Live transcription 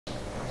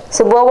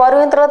Sebuah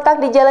warung yang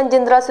terletak di Jalan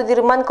Jenderal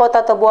Sudirman,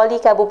 Kota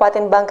TOBOALI,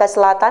 Kabupaten Bangka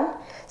Selatan,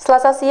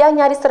 Selasa siang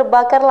nyaris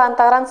terbakar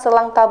lantaran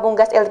selang tabung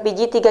gas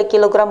LPG 3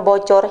 kg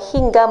bocor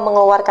hingga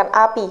mengeluarkan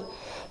api.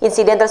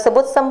 Insiden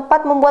tersebut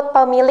sempat membuat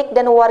pemilik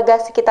dan warga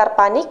sekitar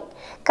panik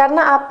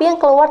karena api yang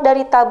keluar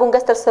dari tabung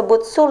gas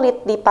tersebut sulit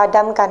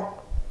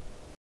dipadamkan.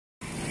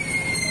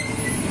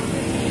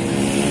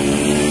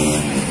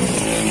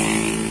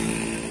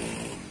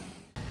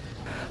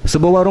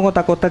 Sebuah warung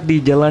otak-otak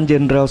di Jalan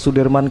Jenderal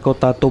Sudirman,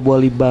 Kota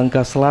TOBOALI,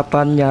 Bangka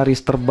Selatan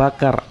nyaris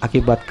terbakar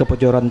akibat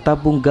kebocoran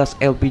tabung gas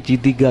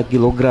LPG 3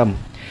 kg.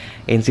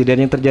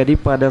 Insiden yang terjadi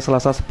pada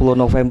Selasa 10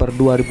 November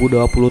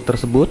 2020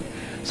 tersebut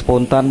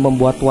spontan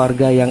membuat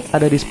warga yang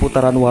ada di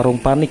seputaran warung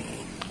panik.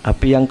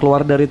 Api yang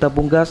keluar dari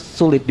tabung gas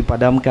sulit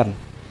dipadamkan.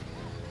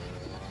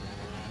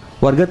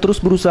 Warga terus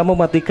berusaha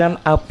mematikan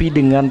api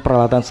dengan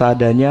peralatan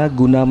seadanya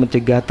guna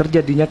mencegah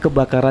terjadinya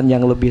kebakaran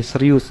yang lebih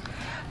serius.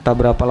 Tak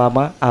berapa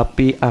lama,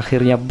 api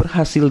akhirnya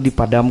berhasil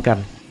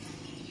dipadamkan.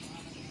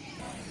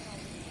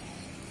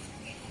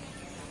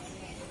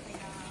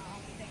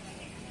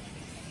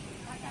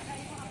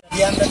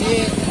 Yang tadi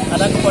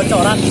ada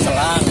kebocoran di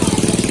selang,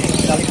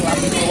 kali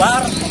api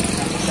keluar,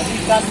 jadi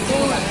gas itu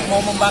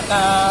mau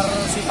membakar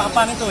si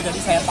papan itu, jadi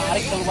saya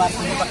tarik keluar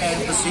sini pakai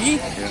besi,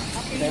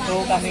 itu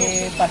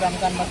kami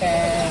padamkan pakai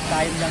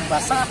kain yang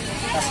basah,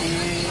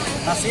 kasih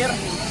pasir,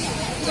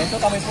 itu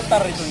kami putar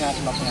itunya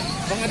sebabnya.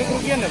 Bang, ada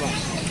kerugian ya bang?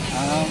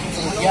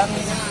 Kerugian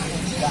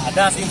nggak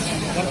ada sih,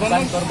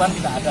 korban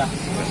tidak ada,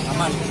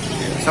 aman.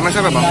 Sama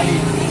siapa bang?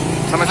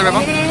 Sama siapa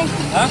bang?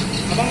 Hah?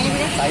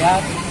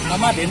 Saya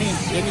nama Denny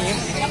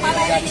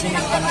dari sini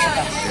bukan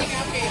kita.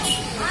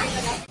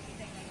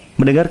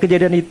 Mendengar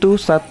kejadian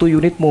itu, satu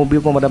unit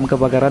mobil pemadam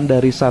kebakaran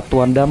dari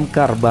Satuan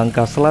Damkar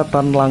Bangka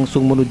Selatan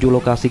langsung menuju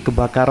lokasi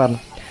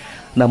kebakaran.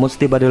 Namun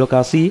setiba di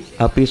lokasi,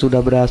 api sudah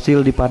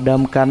berhasil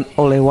dipadamkan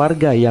oleh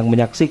warga yang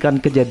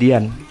menyaksikan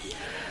kejadian.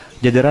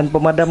 Jajaran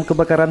pemadam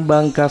kebakaran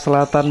Bangka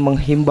Selatan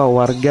menghimbau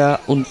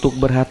warga untuk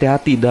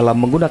berhati-hati dalam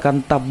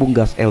menggunakan tabung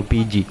gas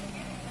LPG.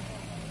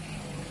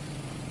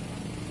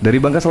 Dari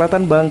Bangka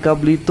Selatan, Bangka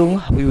Belitung,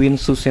 Wiwin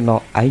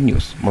Suseno,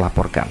 iNews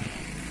melaporkan.